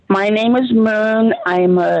My name is Moon.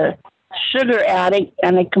 I'm a sugar addict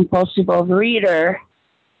and a compulsive overeater.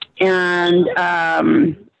 And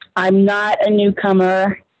I'm not a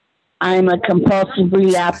newcomer. I'm a compulsive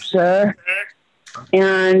relapser.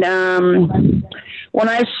 And when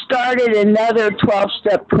I started another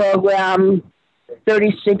 12-step program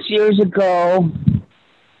 36 years ago,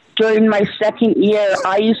 during my second year,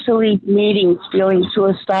 I used to leave meetings feeling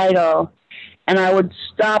suicidal. And I would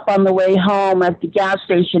stop on the way home at the gas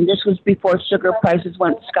station. This was before sugar prices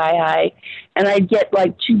went sky high. And I'd get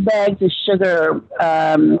like 2 bags of sugar,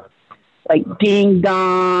 like ding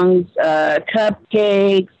dongs,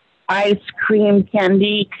 cupcakes, ice cream,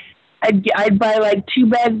 candy. I'd buy like 2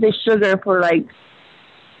 bags of sugar for like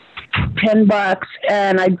 $10,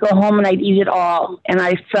 and I'd go home and I'd eat it all. And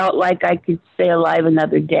I felt like I could stay alive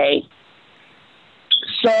another day.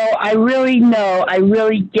 So I really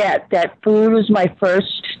get that food was my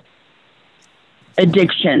first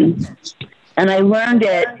addiction. And I learned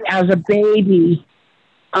it as a baby.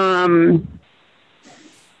 I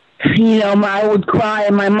would cry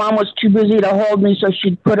and my mom was too busy to hold me, so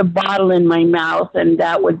she'd put a bottle in my mouth and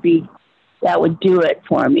that would do it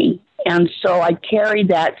for me. And so I carried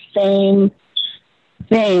that same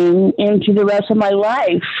thing into the rest of my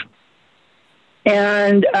life.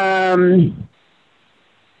 And,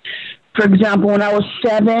 for example, when I was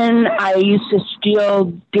 7, I used to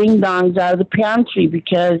steal ding-dongs out of the pantry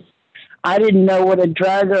because I didn't know what a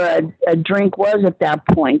drug or a drink was at that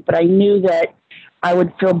point. But I knew that I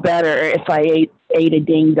would feel better if I ate a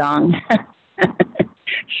ding-dong.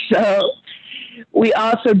 So we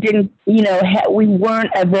also didn't, we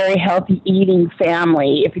weren't a very healthy eating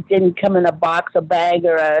family. If it didn't come in a box, a bag,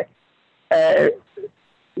 or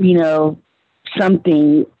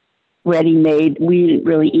something ready-made, we didn't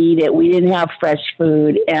really eat it. We didn't have fresh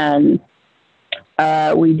food, and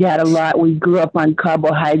we grew up on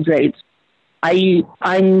carbohydrates.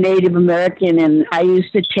 I'm Native American, and I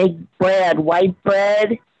used to take white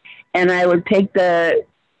bread, and I would take the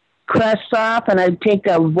crust off, and I'd take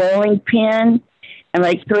a rolling pin and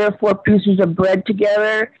like 3 or 4 pieces of bread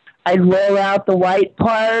together. I'd roll out the white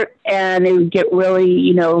part, and it would get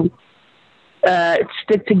really,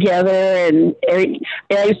 stick together, and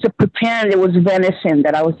I used to pretend it was venison,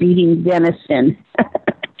 that I was eating venison.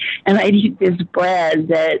 And I'd eat this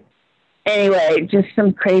bread anyway, just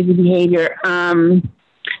some crazy behavior.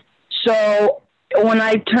 So when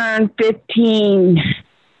I turned 15,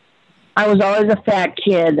 I was always a fat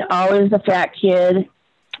kid,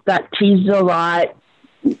 got teased a lot.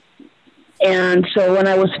 And so when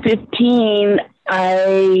I was 15,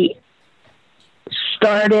 I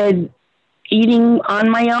started eating on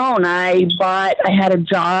my own. I had a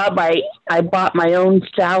job. I bought my own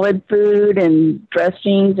salad food and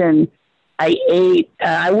dressings, and I ate.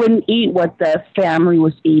 I wouldn't eat what the family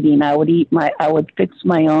was eating. I would fix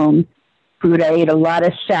my own food. I ate a lot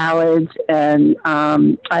of salads, and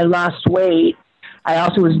I lost weight. I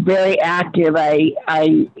also was very active. I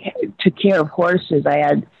took care of horses.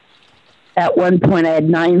 At one point, I had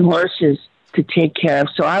 9 horses to take care of.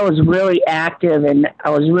 So I was really active, and I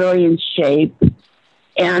was really in shape,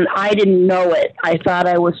 and I didn't know it. I thought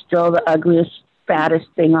I was still the ugliest, fattest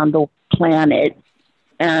thing on the planet.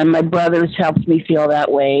 And my brothers helped me feel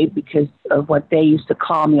that way because of what they used to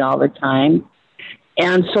call me all the time.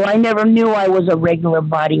 And so I never knew I was a regular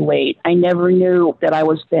body weight. I never knew that I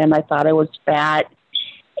was thin. I thought I was fat.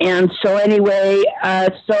 And so anyway,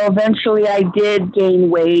 so eventually I did gain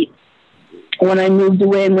weight. When I moved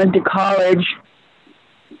away and went to college,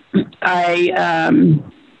 I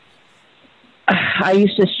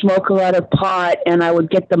used to smoke a lot of pot, and I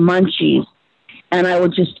would get the munchies, and I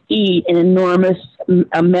would just eat an enormous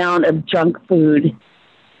amount of junk food.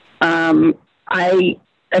 A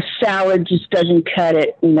salad just doesn't cut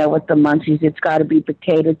it, with the munchies. It's got to be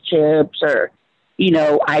potato chips or,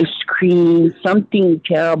 ice cream, something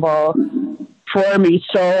terrible for me.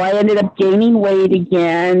 So I ended up gaining weight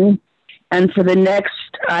again. And for the next,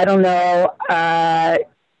 7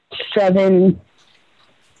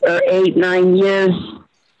 or 8, 9 years,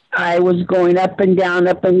 I was going up and down,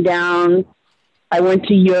 up and down. I went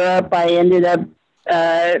to Europe. I ended up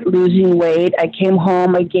losing weight. I came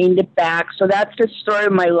home. I gained it back. So that's the story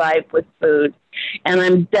of my life with food. And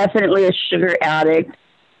I'm definitely a sugar addict.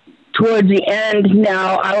 Towards the end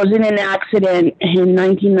now, I was in an accident in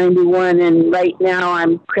 1991, and right now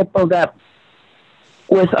I'm crippled up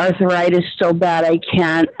with arthritis so bad I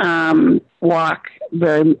can't walk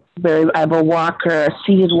very, very. I have a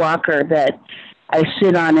seated walker that I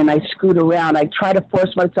sit on and I scoot around. I try to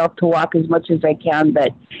force myself to walk as much as I can,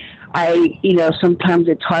 but sometimes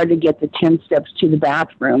it's hard to get the 10 steps to the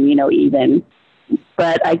bathroom, even.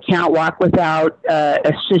 but I can't walk without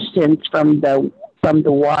assistance from the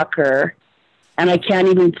walker, and I can't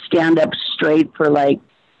even stand up straight for like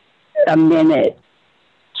a minute.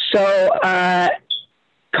 So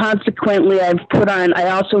consequently, I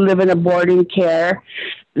also live in a boarding care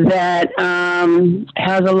that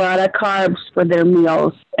has a lot of carbs for their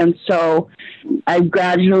meals. And so I've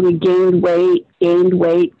gradually gained weight.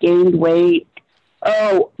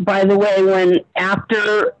 Oh, by the way,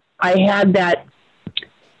 after I had that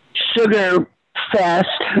sugar fest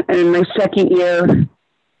in my second year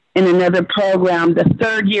in another program, the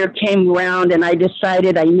third year came around and I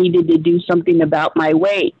decided I needed to do something about my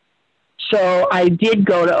weight. So I did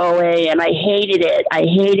go to OA, and I hated it. I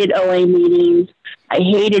hated OA meetings. I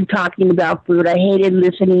hated talking about food. I hated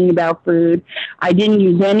listening about food. I didn't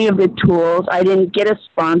use any of the tools. I didn't get a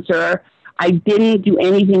sponsor. I didn't do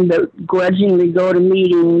anything but grudgingly go to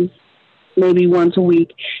meetings maybe once a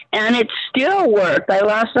week. And it still worked. I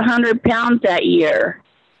lost 100 pounds that year.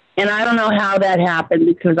 And I don't know how that happened,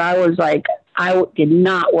 because I did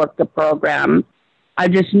not work the program. I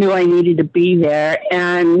just knew I needed to be there.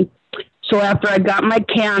 And so after I got my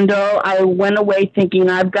candle, I went away thinking,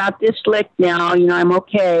 I've got this licked now, I'm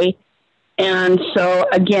okay. And so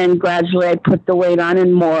again, gradually I put the weight on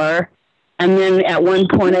and more. And then at one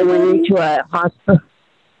point I went into a hospital.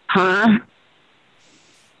 I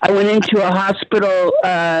went into a hospital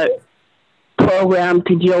program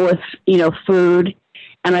to deal with, food.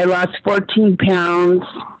 And I lost 14 pounds,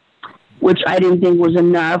 which I didn't think was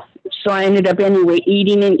enough. So I ended up anyway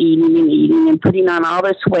eating and putting on all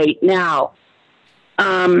this weight. Now,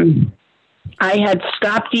 I had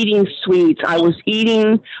stopped eating sweets. I was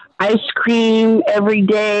eating ice cream every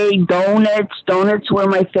day, donuts. Donuts were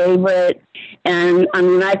my favorite. And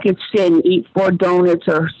I could sit and eat 4 donuts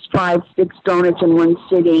or 5, 6 donuts in one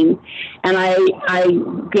sitting. And I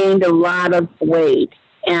gained a lot of weight.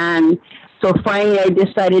 And so finally I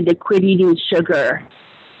decided to quit eating sugar.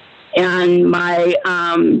 And my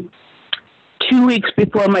 2 weeks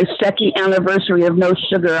before my second anniversary of no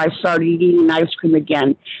sugar, I started eating ice cream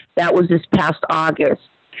again. That was this past August.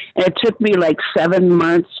 And it took me like 7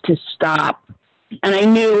 months to stop. And I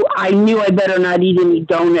knew I better not eat any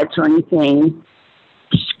donuts or anything,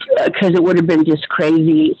 because it would have been just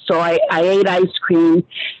crazy. So I ate ice cream.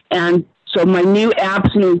 And so my new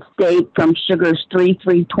abstinence date from sugar is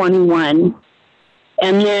 3/3/21.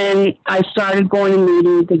 And then I started going to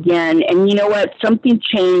meetings again. And you know what? Something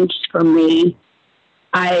changed for me.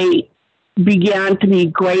 I began to be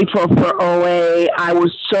grateful for OA. I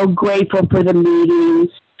was so grateful for the meetings.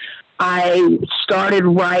 I started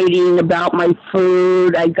writing about my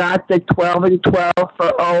food. I got the 12 and 12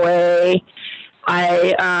 for OA.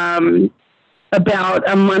 About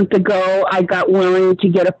a month ago, I got willing to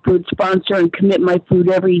get a food sponsor and commit my food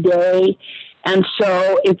every day. And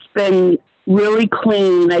so it's been really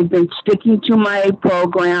clean. I've been sticking to my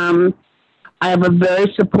program. I have a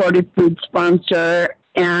very supportive food sponsor,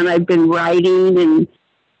 and I've been writing, and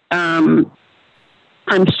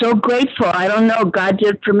I'm so grateful. I don't know. God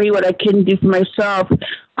did for me what I couldn't do for myself.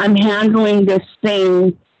 I'm handling this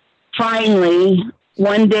thing finally,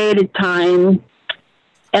 one day at a time,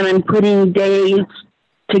 and I'm putting days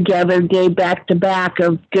together, day back to back,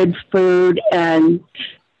 of good food and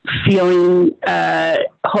feeling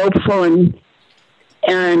hopeful,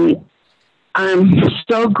 and I'm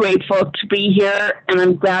so grateful to be here, and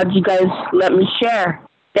I'm glad you guys let me share.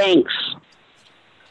 Thanks.